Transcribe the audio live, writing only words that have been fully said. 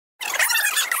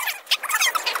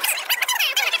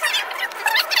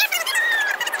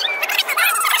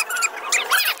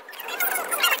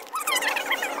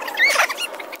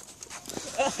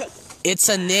It's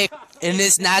a Nick in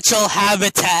his natural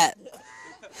habitat.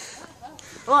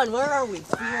 Come on, where are we?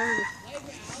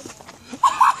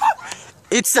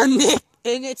 It's a Nick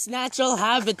in its natural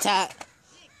habitat.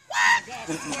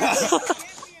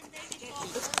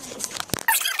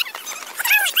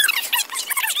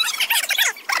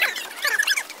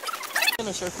 In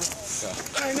a circle.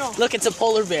 I know. Look, it's a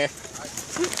polar bear.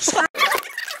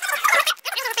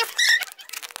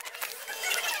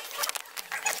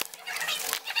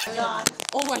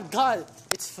 Oh my god,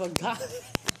 it's forgot.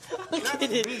 I'm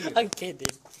kidding. I'm kidding.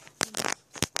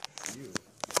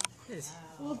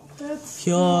 Oh, that's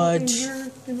Huge.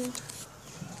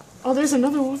 Oh, there's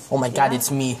another one. Oh my god, it's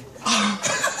me.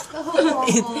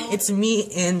 It's me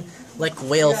in like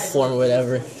whale form,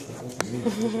 whatever.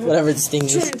 Whatever this thing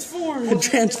is. Transform.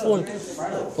 Transform.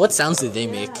 What sounds do they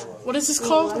make? What is this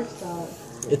called?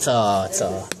 It's a.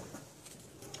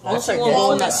 Walrus. No,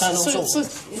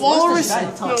 Walrus.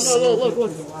 No, look.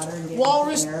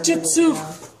 Walrus Jitsu.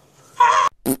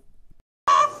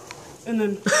 And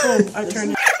then, boom, I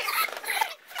turned it.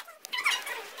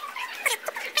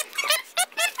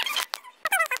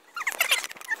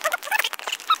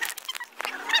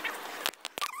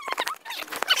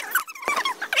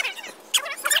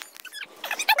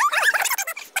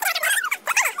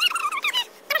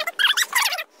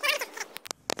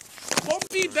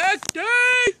 Bumpy back day!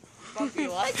 Bumpy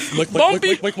what?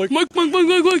 Bumpy! Mike.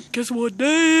 Guess what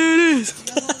day it is?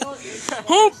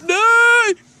 Hump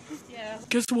day! Yeah.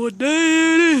 Guess what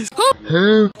day it is? Hump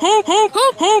day!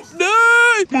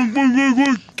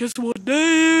 Guess what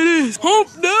day it is? Hump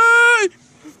day!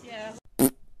 Yeah.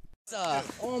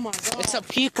 Oh my god. It's a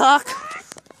peacock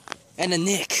and a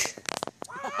Nick.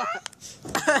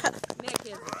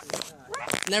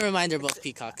 Never mind, they're both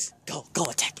peacocks. Go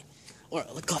attack it. Or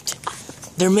look up to it.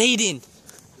 They're mating.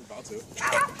 You're about to.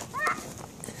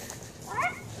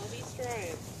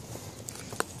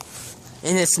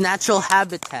 In its natural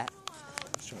habitat.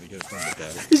 He's trying to get it from the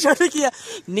back. He's trying to get.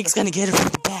 Nick's gonna get it from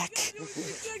the back.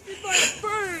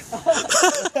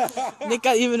 Nick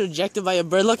got even rejected by a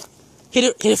bird. Look,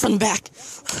 hit it from the back.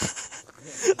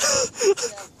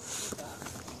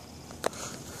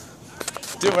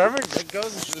 Dude, wherever Nick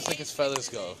goes, it's just like his feathers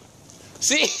go.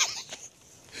 See?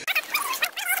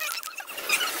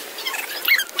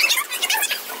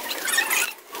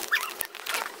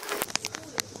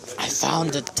 I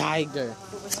found the tiger.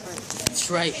 It's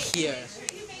right here.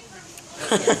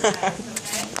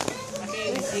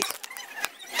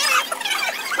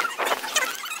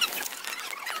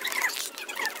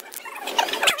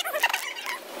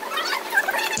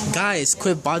 Guys,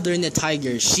 quit bothering the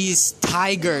tiger. She's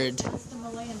tigered.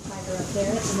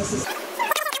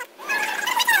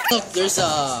 Look, there's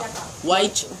a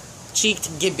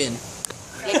white-cheeked gibbon.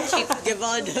 White-cheeked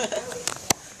gibbon.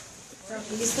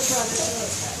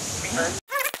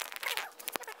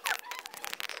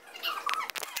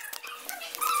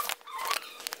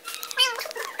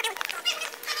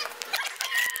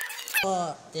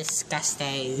 Oh,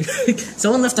 disgusting.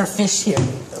 Someone left our fish here.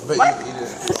 But you eat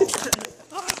it.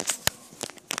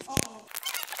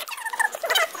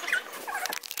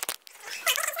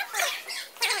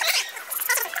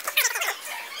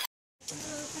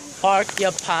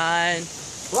 Porcupine.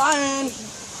 Lion.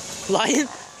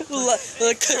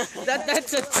 Look,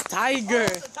 that's a tiger.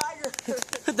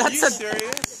 That's Are you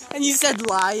serious? And you said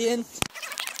lion.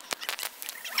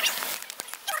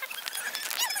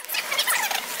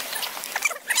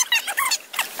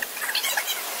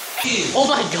 Oh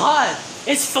my god!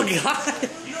 It's forgot.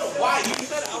 You know why? You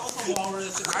said I was a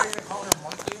walrus, and now you're gonna call her a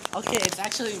monkey? Okay, it's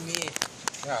actually me.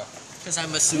 Yeah. Because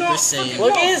I'm a Super Saiyan.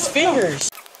 Look at his fingers.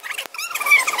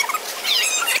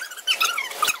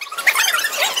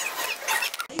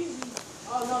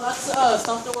 Oh no, that's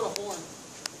something with a horn.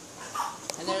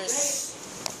 And there's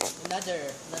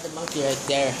another monkey right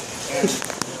there.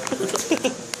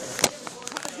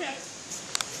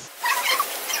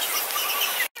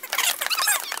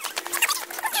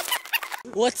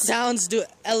 What sounds do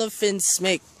elephants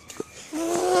make?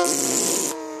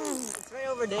 It's right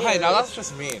over there. Hey, now that's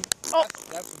just mean. Oh.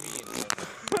 That's mean.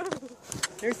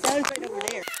 There's sounds right over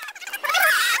there.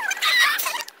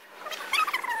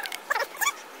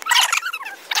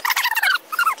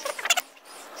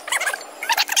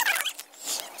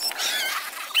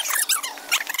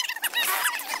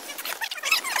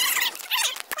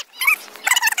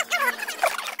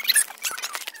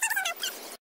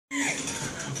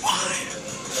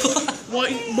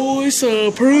 White boy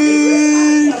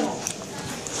supreme.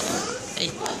 Hey,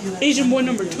 Asian boy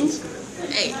number 2.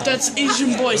 hey. That's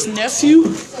Asian boy's nephew.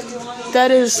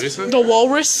 That is What is it? the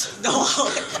walrus.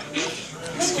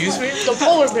 Excuse me? The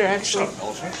polar bear, actually.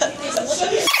 Elephant?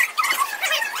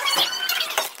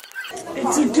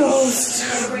 It's a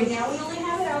ghost. Right now we only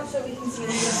have it out so we can see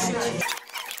the picture.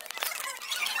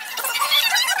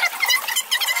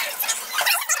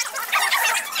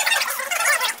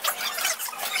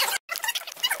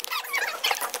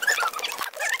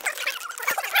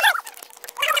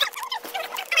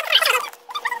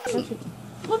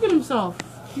 Look at himself.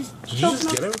 He's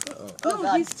choking up.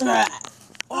 No, he's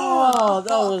Oh, that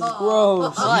was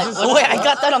gross. Oh, wait, I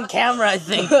got that on camera, I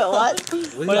think. What?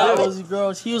 But that was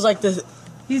gross. He was like this.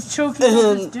 He's choking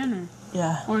up his dinner.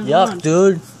 Yeah. Or his Yuck, lunch.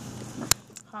 dude.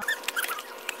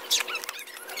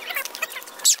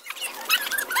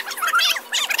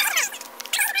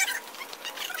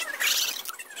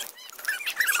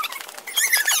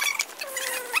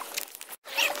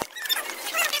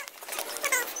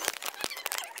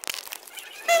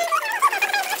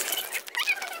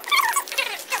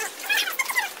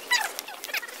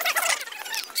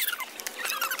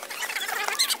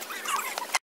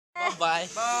 Bye.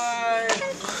 Bye.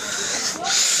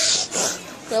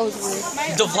 That was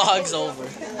weird. The vlog's over.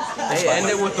 Hey, end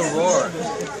it with a roar.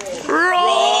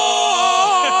 Roar!